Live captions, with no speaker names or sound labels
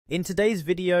In today's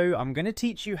video, I'm going to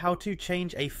teach you how to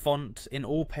change a font in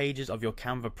all pages of your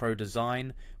Canva Pro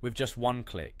design with just one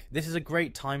click. This is a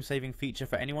great time-saving feature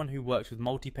for anyone who works with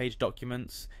multi-page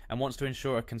documents and wants to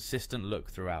ensure a consistent look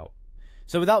throughout.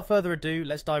 So without further ado,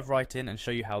 let's dive right in and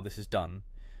show you how this is done.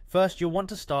 First, you'll want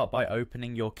to start by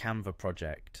opening your Canva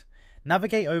project.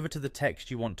 Navigate over to the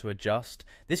text you want to adjust.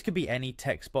 This could be any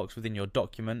text box within your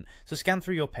document, so scan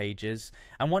through your pages,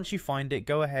 and once you find it,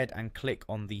 go ahead and click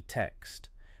on the text.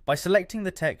 By selecting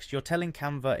the text, you're telling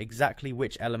Canva exactly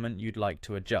which element you'd like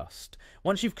to adjust.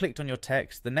 Once you've clicked on your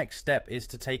text, the next step is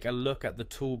to take a look at the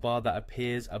toolbar that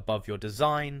appears above your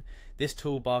design. This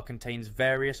toolbar contains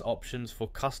various options for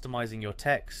customizing your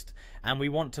text, and we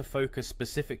want to focus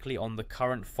specifically on the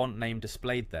current font name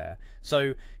displayed there.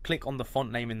 So click on the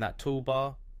font name in that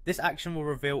toolbar. This action will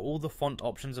reveal all the font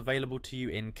options available to you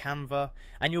in Canva,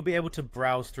 and you'll be able to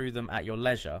browse through them at your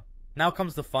leisure. Now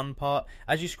comes the fun part.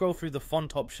 As you scroll through the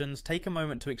font options, take a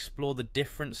moment to explore the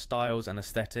different styles and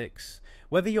aesthetics.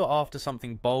 Whether you're after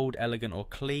something bold, elegant or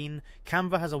clean,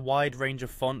 Canva has a wide range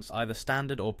of fonts, either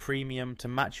standard or premium, to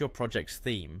match your project's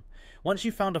theme. Once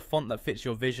you've found a font that fits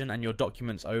your vision and your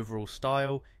document's overall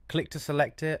style, click to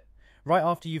select it. Right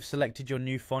after you've selected your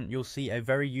new font, you'll see a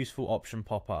very useful option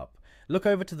pop up. Look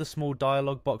over to the small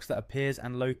dialog box that appears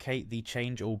and locate the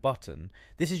Change All button.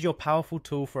 This is your powerful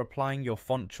tool for applying your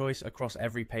font choice across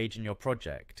every page in your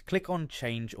project. Click on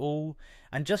Change All,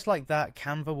 and just like that,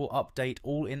 Canva will update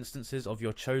all instances of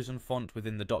your chosen font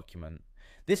within the document.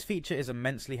 This feature is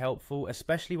immensely helpful,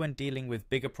 especially when dealing with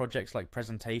bigger projects like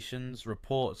presentations,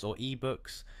 reports, or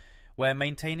ebooks, where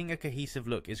maintaining a cohesive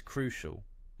look is crucial.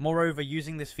 Moreover,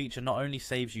 using this feature not only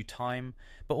saves you time,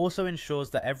 but also ensures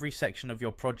that every section of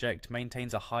your project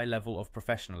maintains a high level of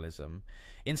professionalism.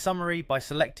 In summary, by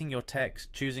selecting your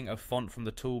text, choosing a font from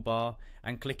the toolbar,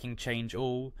 and clicking Change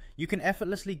All, you can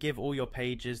effortlessly give all your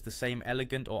pages the same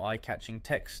elegant or eye-catching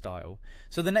text style.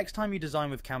 So the next time you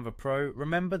design with Canva Pro,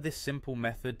 remember this simple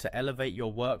method to elevate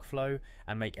your workflow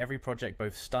and make every project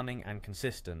both stunning and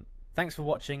consistent. Thanks for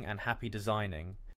watching, and happy designing.